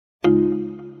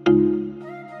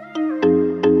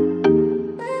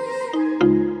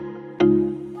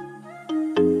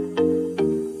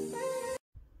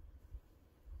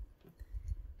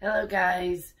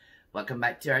guys, welcome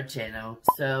back to our channel.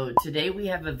 So today we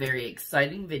have a very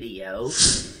exciting video.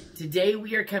 Today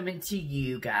we are coming to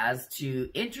you guys to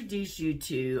introduce you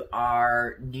to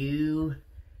our new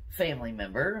family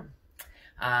member.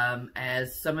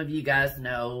 As some of you guys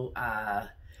know, I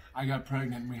got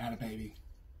pregnant and we had a baby.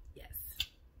 Yes.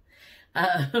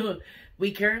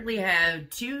 We currently have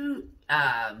two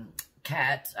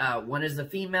cats. One is a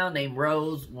female named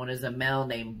Rose, one is a male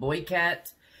named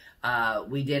Boycat.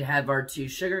 We did have our two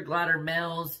sugar glider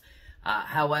males.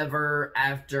 However,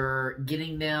 after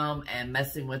getting them and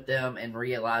messing with them and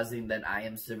realizing that I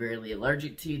am severely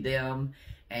allergic to them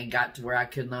and got to where I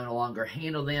could no longer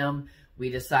handle them,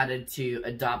 we decided to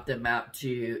adopt them out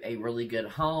to a really good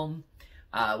home,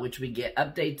 which we get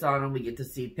updates on them. We get to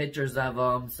see pictures of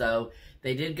them. So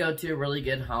they did go to a really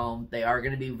good home. They are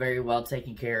going to be very well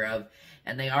taken care of.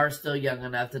 And they are still young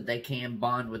enough that they can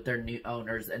bond with their new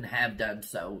owners and have done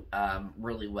so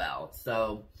really well.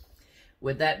 So,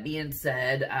 with that being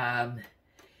said,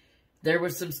 there were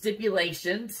some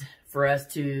stipulations for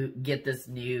us to get this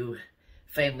new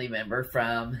family member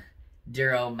from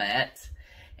dear old Matt.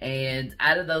 And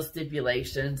out of those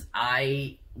stipulations,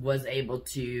 I was able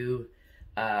to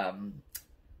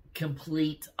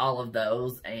complete all of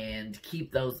those and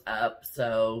keep those up.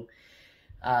 So,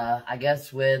 I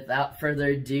guess without further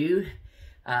ado,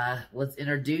 let's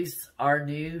introduce our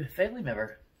new family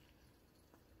member.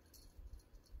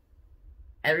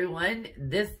 Everyone,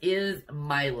 this is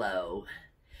Milo.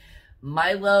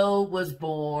 Milo was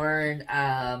born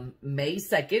May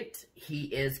 2nd. He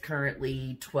is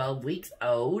currently 12 weeks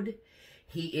old.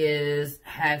 He is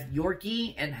half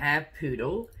Yorkie and half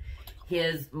Poodle.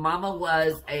 His mama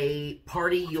was a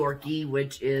party Yorkie,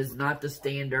 which is not the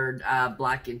standard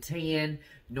black and tan,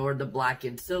 nor the black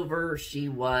and silver. She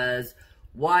was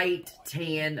white,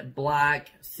 tan,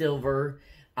 black, silver.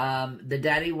 The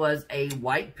daddy was a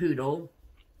white poodle.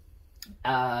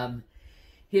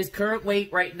 His current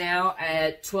weight right now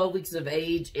at 12 weeks of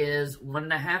age is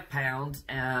 1.5 pounds.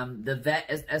 The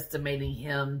vet is estimating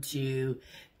him to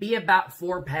be about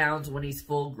 4 pounds when he's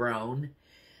full grown.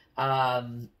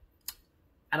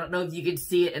 I don't know if you can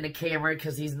see it in the camera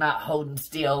because he's not holding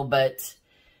still, but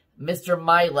Mr.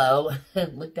 Milo,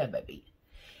 look at that baby,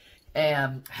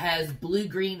 has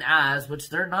blue-green eyes, which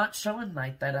they're not showing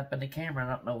like that up in the camera. I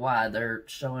don't know why. They're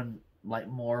showing like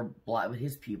more black, but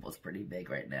his pupil's pretty big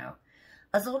right now.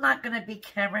 It's all not going to be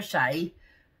camera shy.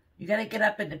 You got to get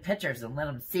up in the pictures and let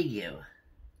them see you.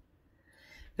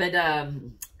 But,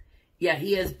 yeah,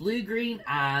 he has blue-green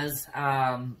eyes.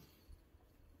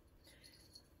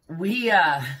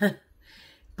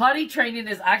 Potty training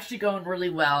is actually going really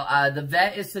well. The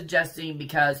vet is suggesting,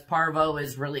 because Parvo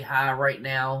is really high right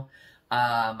now.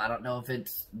 I don't know if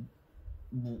it's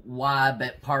why,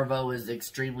 but Parvo is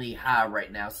extremely high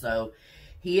right now. So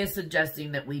he is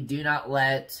suggesting that we do not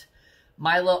let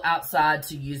Milo outside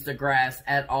to use the grass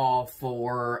at all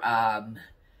for,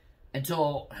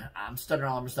 until, I'm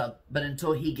stuttering all over stuff, but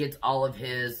until he gets all of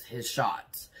his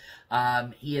shots.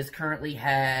 He has currently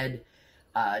had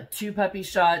 2 puppy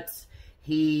shots.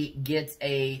 He gets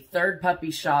a 3rd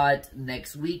puppy shot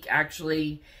next week,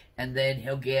 actually, and then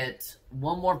he'll get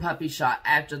 1 more puppy shot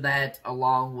after that,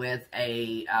 along with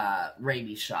a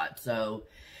rabies shot. So,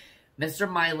 Mr.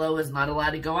 Milo is not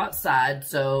allowed to go outside,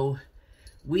 so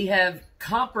we have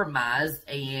compromised,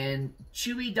 and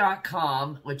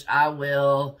Chewy.com, which I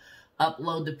will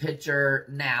upload the picture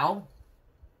now,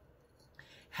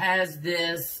 has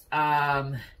this,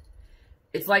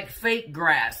 it's like fake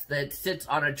grass that sits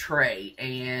on a tray,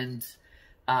 and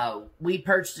we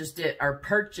purchased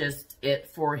it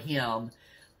for him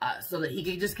so that he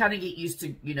can just kind of get used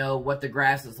to, you know, what the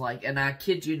grass is like. And I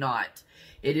kid you not,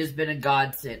 it has been a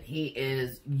godsend. He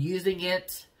is using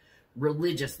it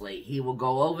religiously. He will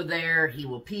go over there. He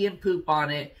will pee and poop on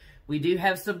it. We do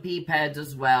have some pee pads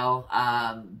as well,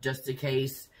 just in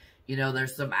case, you know,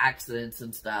 there's some accidents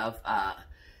and stuff.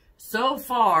 So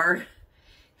far,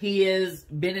 he has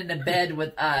been in the bed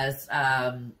with us.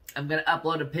 I'm going to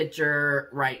upload a picture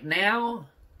right now.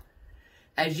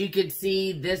 As you can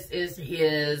see, this is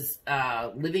his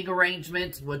living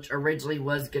arrangement, which originally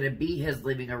was going to be his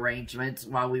living arrangement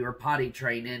while we were potty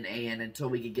training and until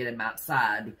we could get him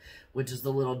outside, which is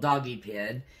the little doggy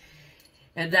pen.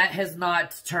 And that has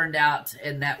not turned out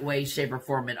in that way, shape, or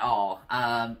form at all.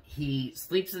 He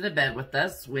sleeps in the bed with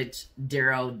us, which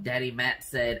dear old Daddy Matt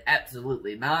said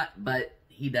absolutely not, but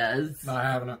he does. Not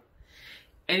having it.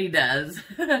 And he does.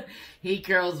 He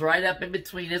curls right up in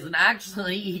between us. And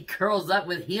actually, he curls up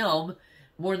with him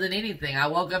more than anything. I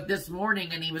woke up this morning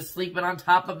and he was sleeping on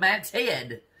top of Matt's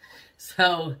head.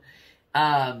 So,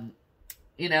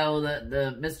 you know,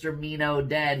 the Mr. Mino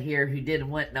dad here who didn't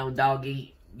want no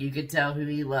doggy, you could tell who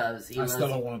he loves. I still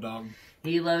don't want a dog.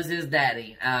 He loves his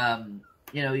daddy.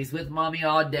 You know, he's with mommy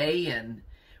all day, and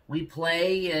we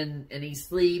play, and he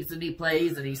sleeps, and he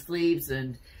plays, and he sleeps,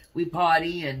 and we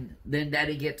potty, and then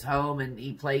daddy gets home, and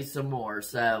he plays some more.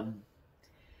 So,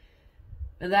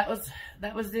 and that was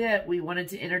it. We wanted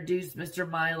to introduce Mr.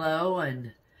 Milo,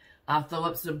 and I'll throw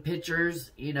up some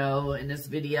pictures, you know, in this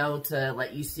video to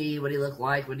let you see what he looked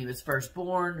like when he was first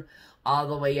born, all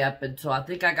the way up until, I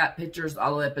think I got pictures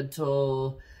all the way up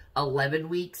until 11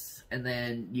 weeks, and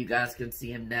then you guys can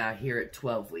see him now here at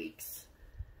 12 weeks.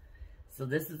 So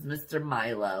this is Mr.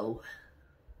 Milo,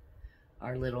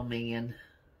 our little man.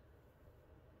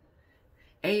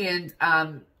 And,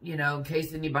 you know, in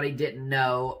case anybody didn't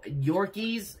know,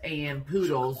 Yorkies and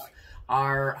Poodles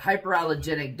are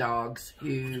hyperallergenic dogs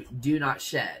who do not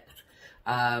shed.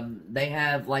 They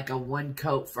have like a one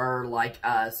coat fur like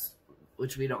us,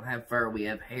 which we don't have fur, we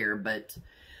have hair, but,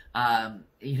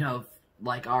 you know,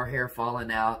 like our hair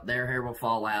falling out, their hair will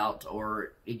fall out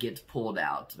or it gets pulled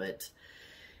out. But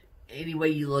any way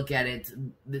you look at it,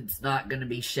 it's not going to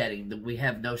be shedding. We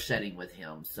have no shedding with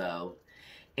him, so...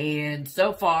 And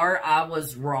so far, I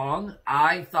was wrong.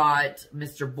 I thought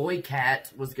Mr.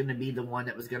 Boycat was going to be the one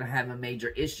that was going to have a major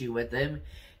issue with him.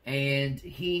 And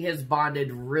he has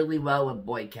bonded really well with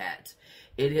Boycat.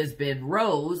 It has been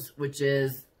Rose, which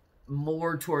is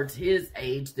more towards his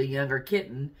age, the younger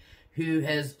kitten, who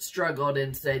has struggled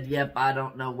and said, yep, I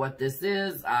don't know what this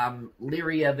is. I'm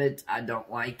leery of it. I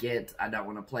don't like it. I don't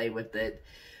want to play with it.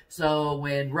 So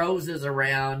when Rose is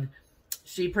around,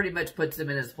 she pretty much puts him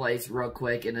in his place real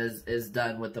quick and is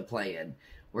done with the playing,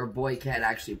 where Boycat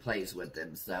actually plays with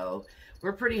him. So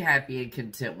we're pretty happy and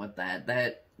content with that.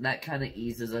 That kind of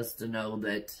eases us to know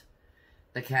that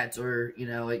the cats are, you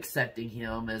know, accepting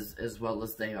him as well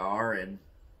as they are. And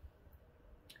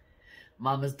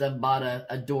Mama's done bought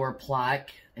a door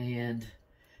plaque and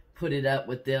put it up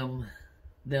with them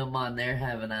on there,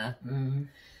 haven't I? Mm-hmm.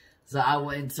 So I will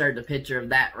insert a picture of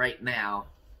that right now.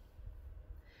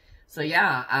 So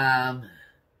yeah,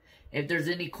 if there's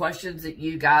any questions that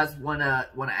you guys wanna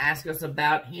ask us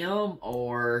about him,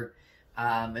 or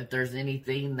if there's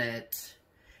anything that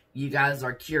you guys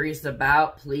are curious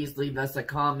about, please leave us a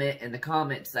comment in the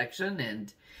comment section.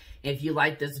 And if you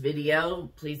like this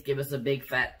video, please give us a big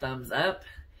fat thumbs up.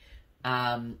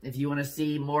 If you want to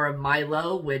see more of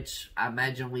Milo, which I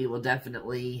imagine we will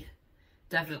definitely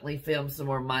film some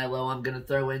more Milo, I'm gonna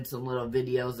throw in some little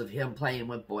videos of him playing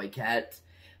with Boycat.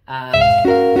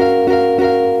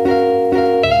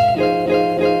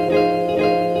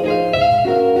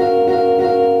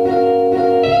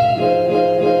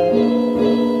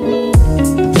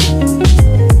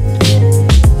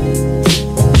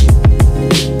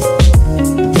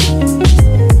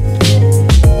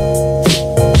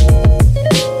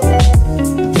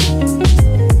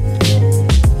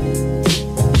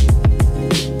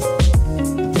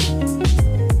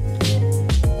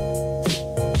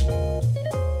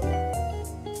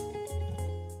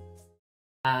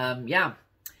 Yeah,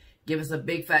 give us a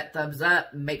big fat thumbs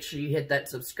up. Make sure you hit that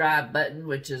subscribe button,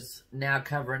 which is now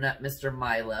covering up Mr.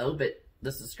 Milo, but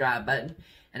the subscribe button.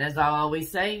 And as I always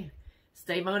say,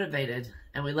 stay motivated,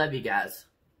 and we love you guys.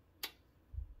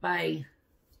 Bye.